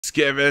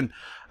Thanksgiving.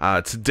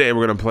 Today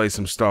we're gonna play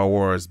some Star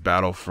Wars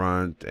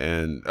Battlefront,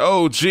 and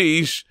oh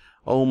geez,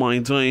 oh my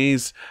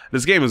days,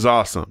 this game is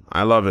awesome.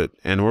 I love it,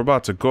 and we're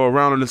about to go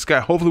around on this guy.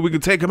 Hopefully we can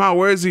take him out.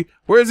 Where is he?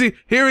 Where is he?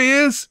 Here he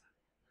is.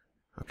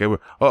 Okay,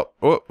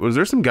 was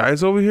there some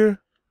guys over here?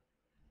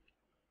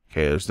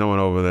 Okay, there's no one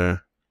over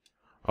there.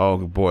 Oh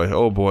boy,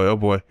 oh boy, oh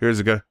boy. Here's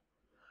a guy.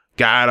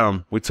 Got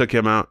him. We took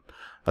him out.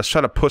 Let's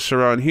try to push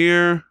around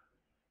here.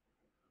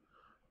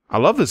 I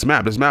love this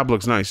map. This map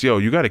looks nice. Yo,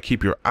 you got to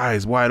keep your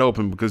eyes wide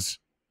open because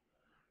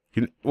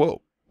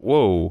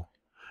whoa.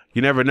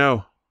 You never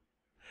know.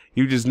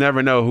 You just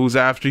never know who's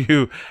after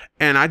you.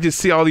 And I just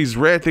see all these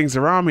red things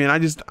around me, and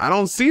I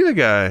don't see the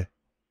guy.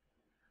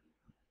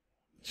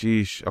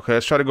 Jeez. Okay,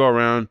 let's try to go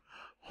around.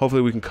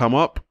 Hopefully we can come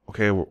up.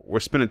 Okay,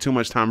 we're spending too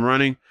much time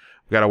running.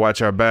 We got to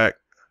watch our back.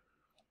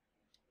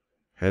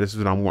 Hey, this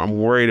is what I'm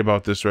worried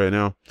about this right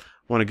now. I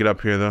want to get up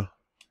here though.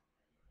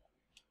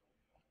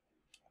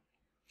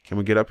 Can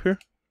we get up here?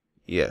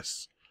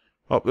 Yes.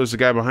 Oh, there's a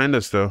guy behind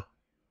us though.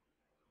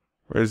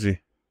 Where is he?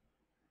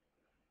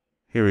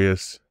 Here he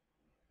is.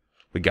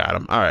 We got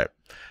him. All right.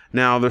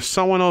 Now there's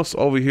someone else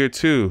over here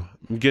too.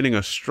 I'm getting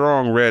a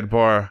strong red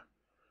bar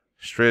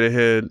straight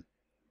ahead.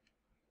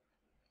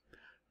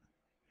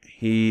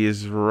 He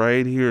is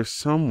right here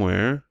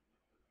somewhere.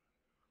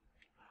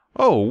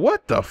 Oh,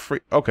 what the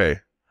freak? Okay.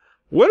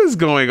 What is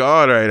going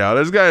on right now?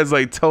 This guy is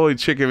like totally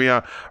checking me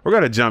out. We're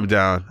going to jump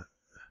down.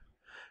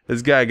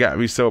 This guy got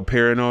me so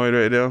paranoid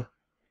right now.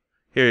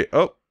 Here.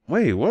 Oh,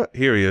 wait, what?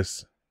 Here he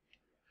is.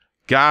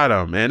 Got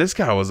him, man. This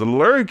guy was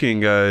lurking,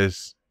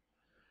 guys.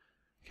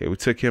 Okay, we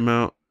took him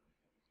out.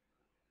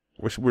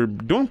 We're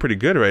doing pretty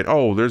good, right?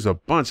 Oh, there's a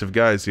bunch of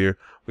guys here.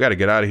 We got to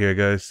get out of here,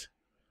 guys.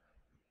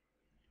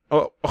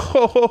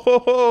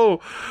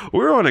 Oh,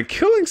 we're on a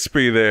killing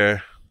spree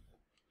there.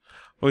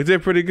 We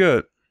did pretty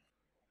good.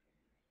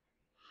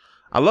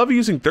 I love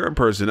using third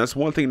person. That's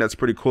one thing that's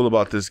pretty cool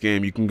about this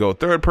game. You can go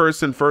third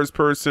person, first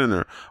person,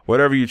 or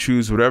whatever you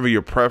choose, whatever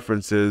your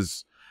preference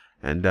is.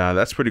 And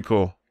that's pretty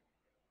cool.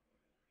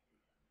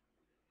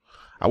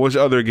 I wish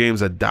other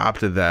games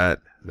adopted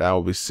that. That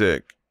would be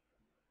sick.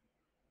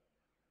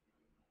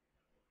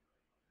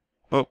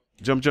 Oh,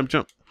 jump.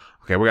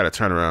 Okay, we got to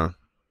turn around.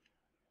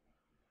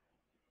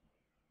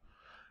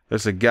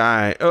 There's a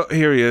guy. Oh,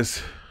 here he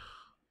is.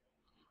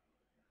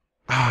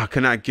 I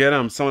cannot get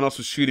him. Someone else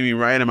was shooting me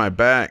right in my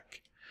back.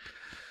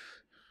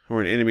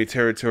 We're in enemy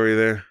territory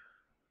there.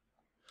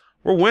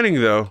 We're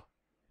winning, though.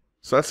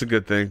 So that's a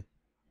good thing.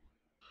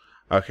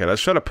 Okay,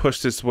 let's try to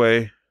push this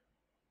way.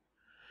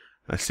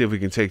 Let's see if we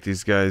can take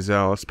these guys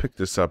out. Let's pick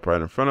this up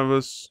right in front of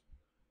us.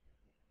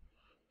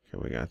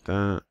 Okay, we got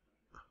that.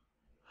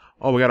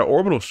 Oh, we got an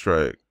orbital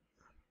strike.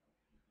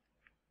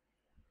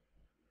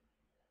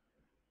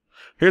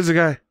 Here's the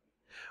guy.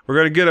 We're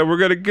going to get him. We're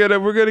going to get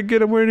him. We're going to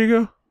get him. Where'd he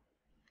go?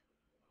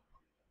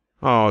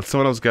 Oh,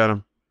 someone else got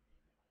him.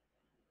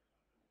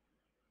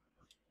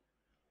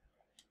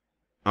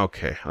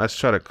 Okay, let's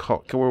try to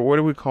call. What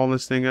do we call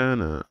this thing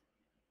on?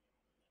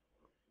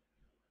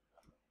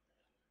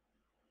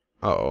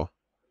 Uh-oh.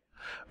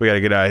 We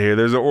gotta get out of here.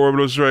 There's an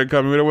orbital strike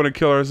coming. We don't want to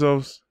kill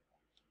ourselves.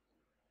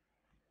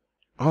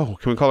 Oh,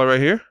 can we call it right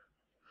here?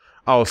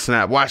 Oh,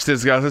 snap. Watch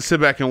this, guys. Let's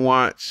sit back and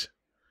watch.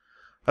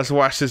 Let's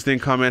watch this thing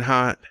come in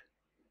hot.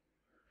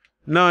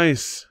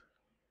 Nice.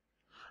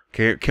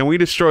 Okay, can we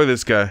destroy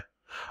this guy?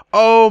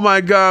 Oh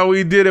my God,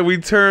 we did it. We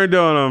turned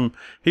on him.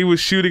 He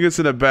was shooting us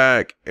in the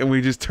back, and we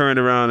just turned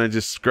around and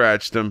just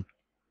scratched him.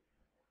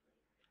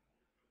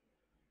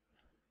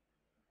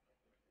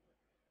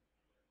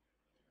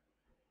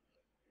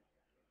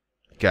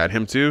 Got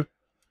him too.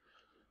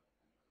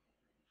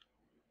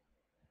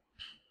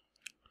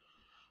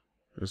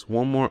 There's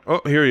one more.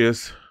 Oh, here he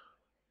is.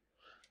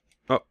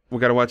 Oh, we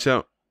gotta watch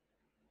out.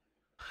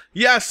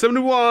 Yeah,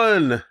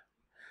 71.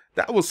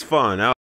 That was fun.